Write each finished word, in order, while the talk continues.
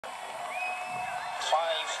5,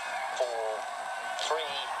 4, 3,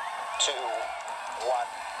 2, 1,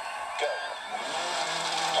 go.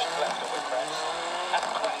 Keep left over crest and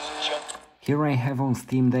crest jump. Here I have on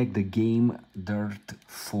Steam Deck the game Dirt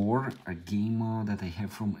 4, a game that I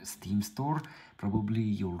have from Steam Store. Probably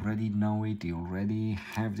you already know it, you already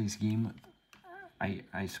have this game,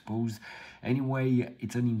 I suppose. Anyway,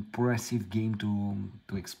 it's an impressive game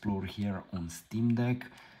to explore here on Steam Deck.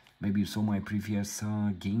 Maybe you saw my previous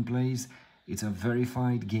gameplays. It's a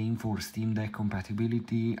verified game for Steam Deck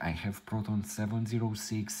compatibility. I have Proton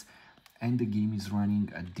 706 and the game is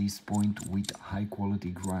running at this point with high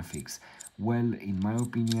quality graphics. Well, in my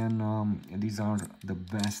opinion, these are the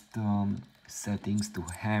best settings to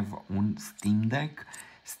have on Steam Deck,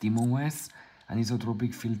 SteamOS,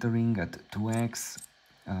 anisotropic filtering at 2x,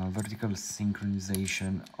 vertical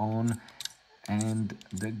synchronization on, and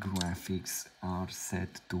the graphics are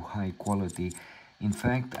set to high quality. In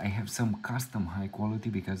fact, I have some custom high quality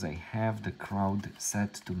because I have the crowd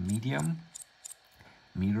set to medium,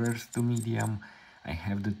 mirrors to medium. I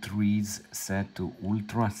have the trees set to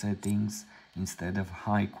ultra settings instead of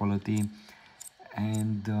high quality,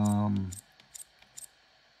 and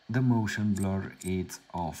the motion blur is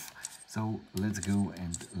off. So let's go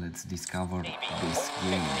and let's discover this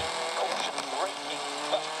game.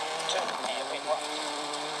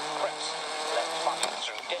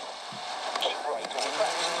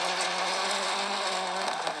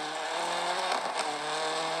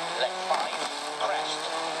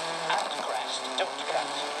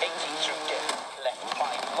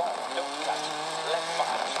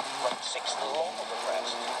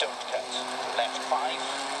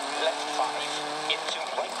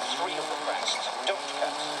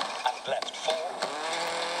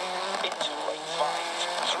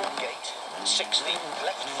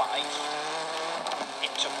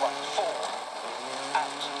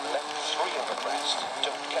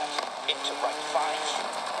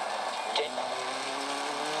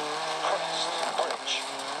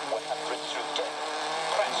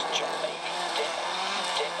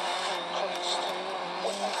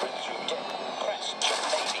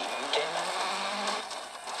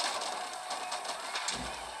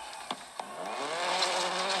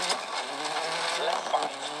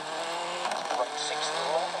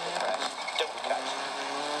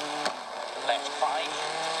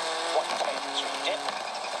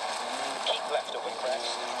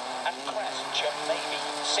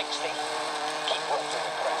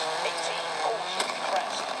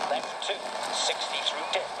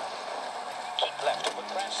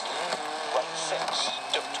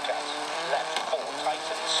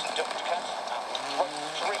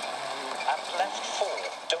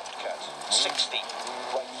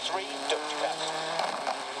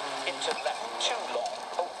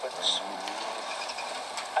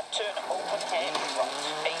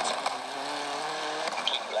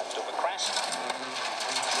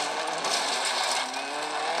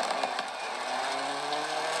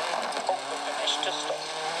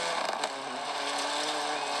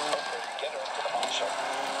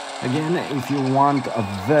 Again, if you want a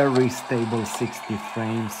very stable 60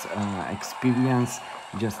 frames experience,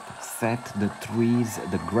 just set the trees,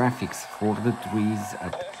 the graphics for the trees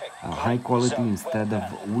at high quality instead of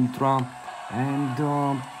ultra,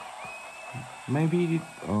 and maybe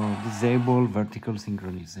disable vertical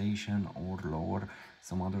synchronization or lower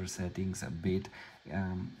some other settings a bit,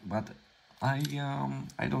 but I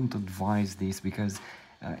don't advise this because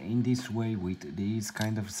in this way, with these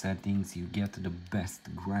kind of settings, you get the best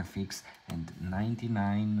graphics, and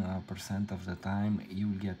 99% of the time you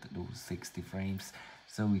will get those 60 frames.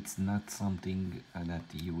 So it's not something that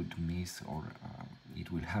you would miss, or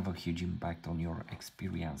it will have a huge impact on your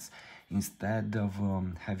experience. Instead of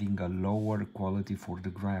having a lower quality for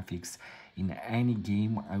the graphics in any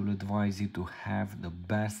game, I will advise you to have the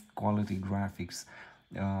best quality graphics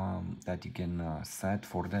that you can set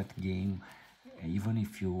for that game, even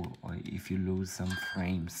if you lose some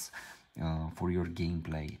frames for your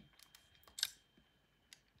gameplay.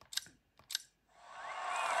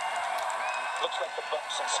 Looks like the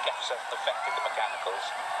bumps and scuffs have affected the mechanicals.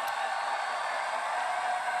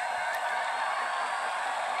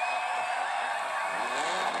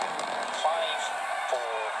 Five,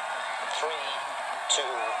 four, three,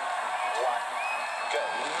 two, one, go.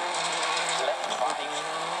 Left 5,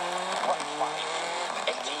 right 5,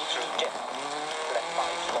 80 through dip. Left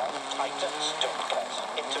 5 long, tightens, don't cut.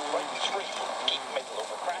 Into right 3, keep middle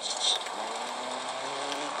over crests.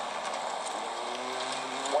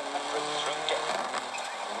 100 through dip.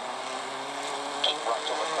 Keep right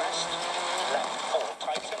over crest.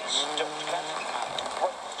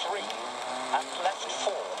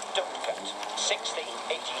 60,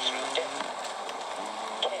 80 through dip.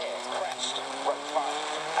 Care, crest, right 5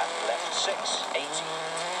 and left 6, 80.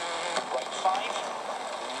 Right 5,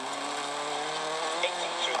 80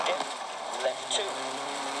 through dip, left 2.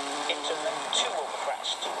 Into left 2 over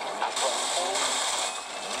crest and right 4.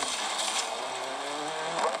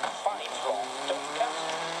 Right 5 long, don't cut.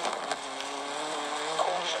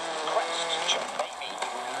 Caution, crest, jump maybe.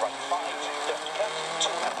 Right 5, don't cut,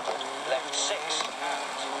 200. Left 6 and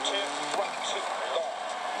turn right 2 long.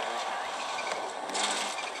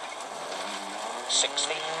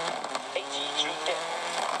 60, 80 through dip.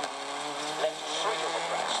 Left 3 over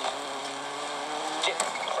crest. Dip,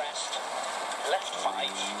 crest. Left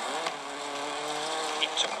 5.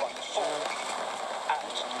 Into right 4.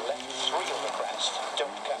 And left 3 over crest.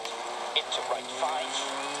 Don't cut. Into right 5.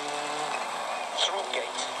 Through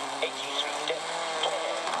gate. 80 through dip.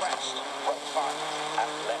 Care, crest. Right 5.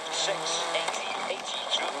 And left 6. 80, 80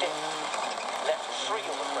 through dip. Left 3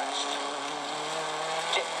 over crest.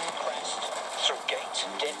 Dip, crest. Through gate.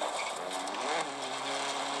 Dip.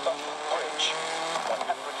 Bump, bridge.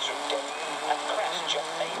 100 through dip. And crest, jump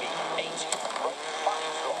maybe. 80. Right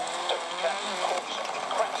 5 long. Don't cut. Caution.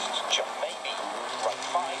 Crest, jump maybe. Right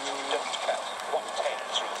 5. Don't cut. 110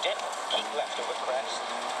 through dip. Keep left over crest.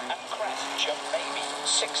 And crest, jump maybe.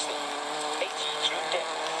 60. 80 through dip.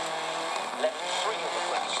 Left 3 over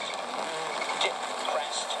crest. Dip,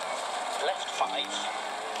 crest. Left 5.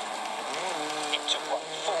 Into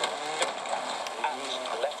right 4. Don't cut. And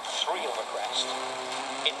left 3 over crest.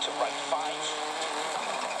 Into right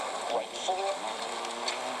 5. Right 4.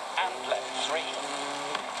 And left 3.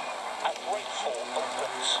 And right 4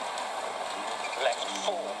 opens. Left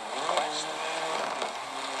 4. Crest.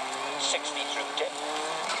 60 through dip.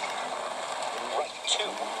 Right 2.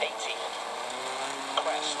 80.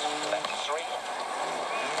 Crest. Left 3.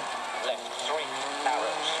 Left 3.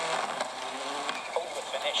 Arrows. Over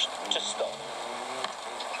finished to stop.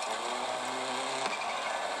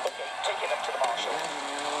 Okay, take it up to the marshal.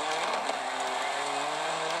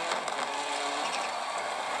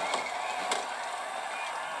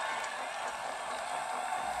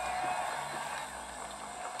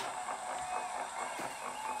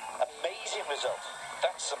 Amazing result.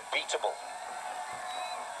 That's unbeatable.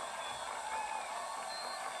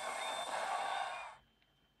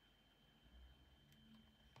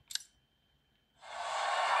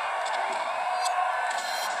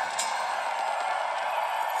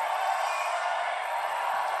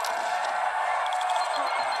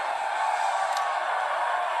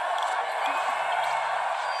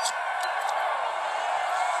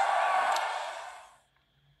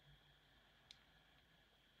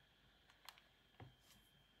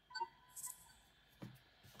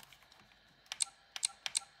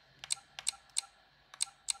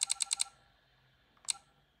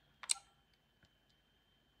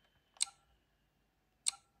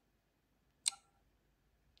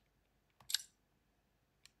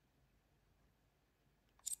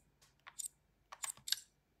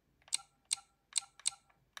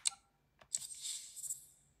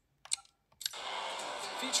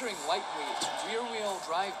 Featuring lightweight rear-wheel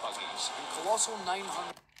drive buggies and colossal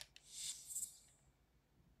 900.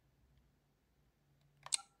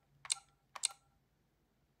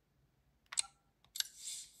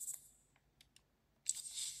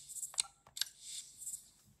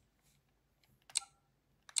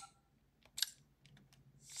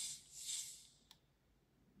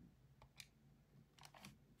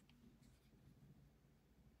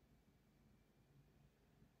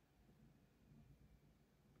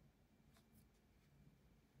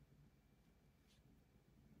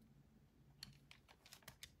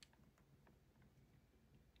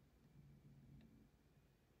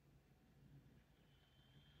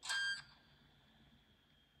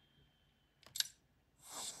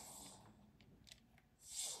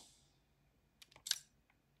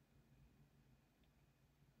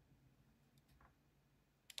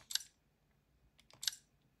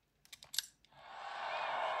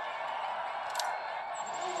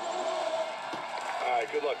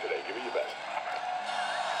 Good luck today. Give it your best.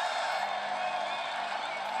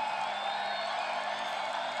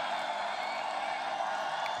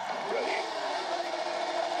 Ready.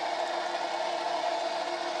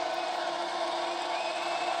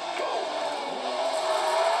 Go.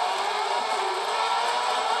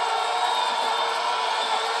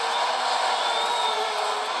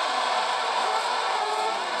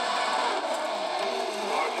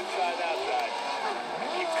 March inside, outside.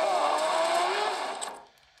 Keep calm.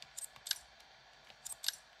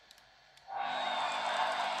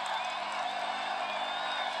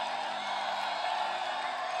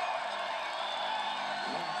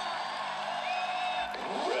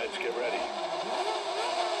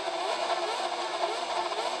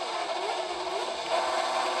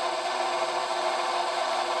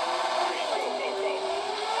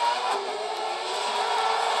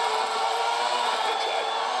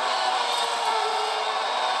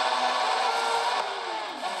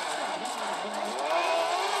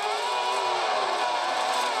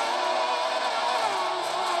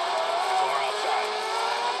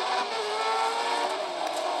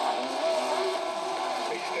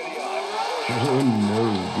 Oh no,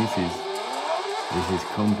 this is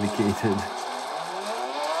complicated.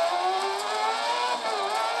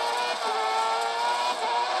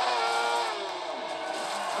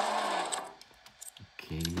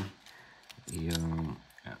 Okay,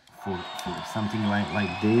 for something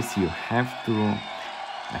like this, you have to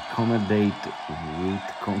accommodate with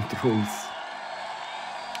controls.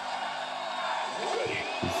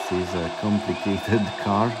 This is a complicated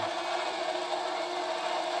car.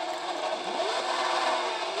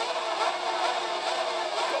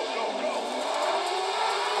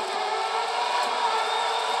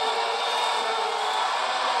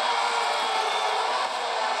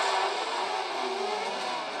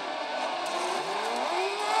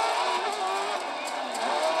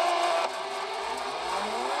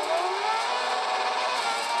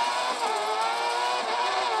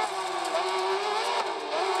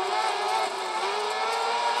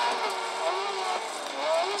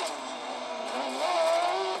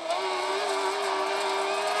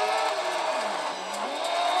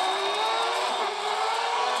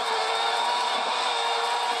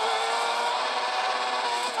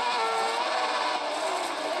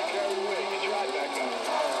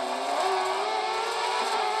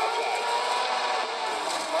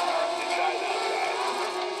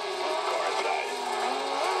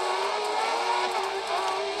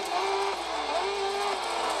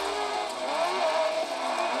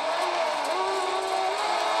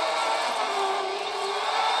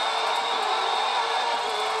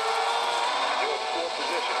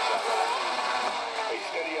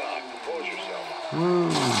 Whoa.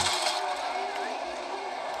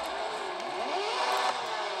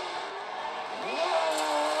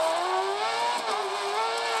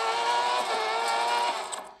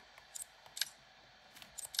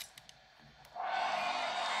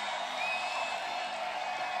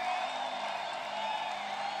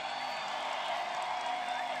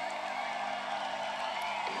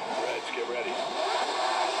 Reds, get ready.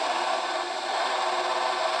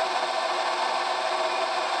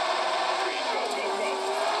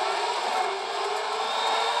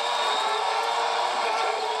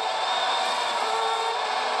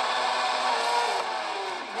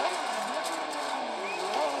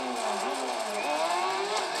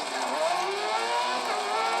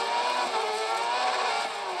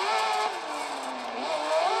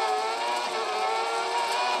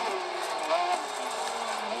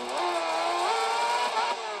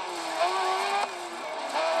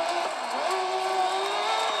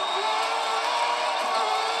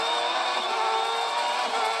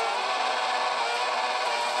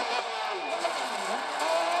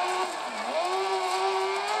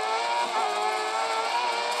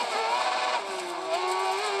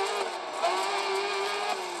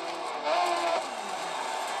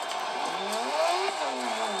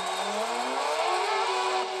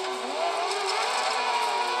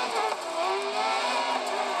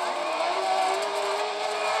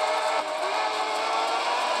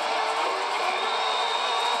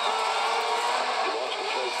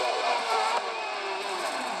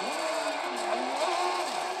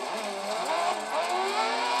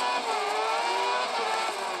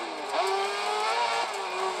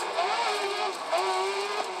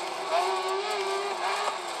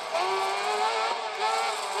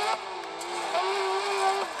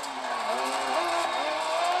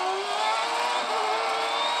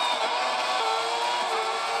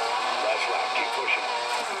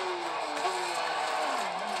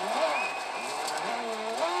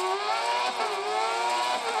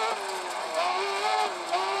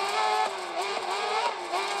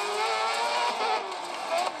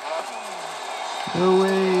 No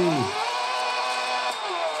way!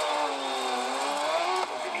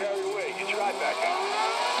 You're carried away. Get your eye back out.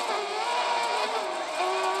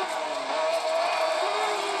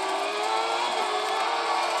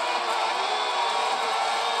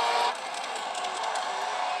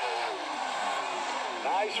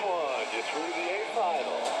 Nice one. You're through the A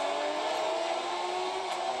final.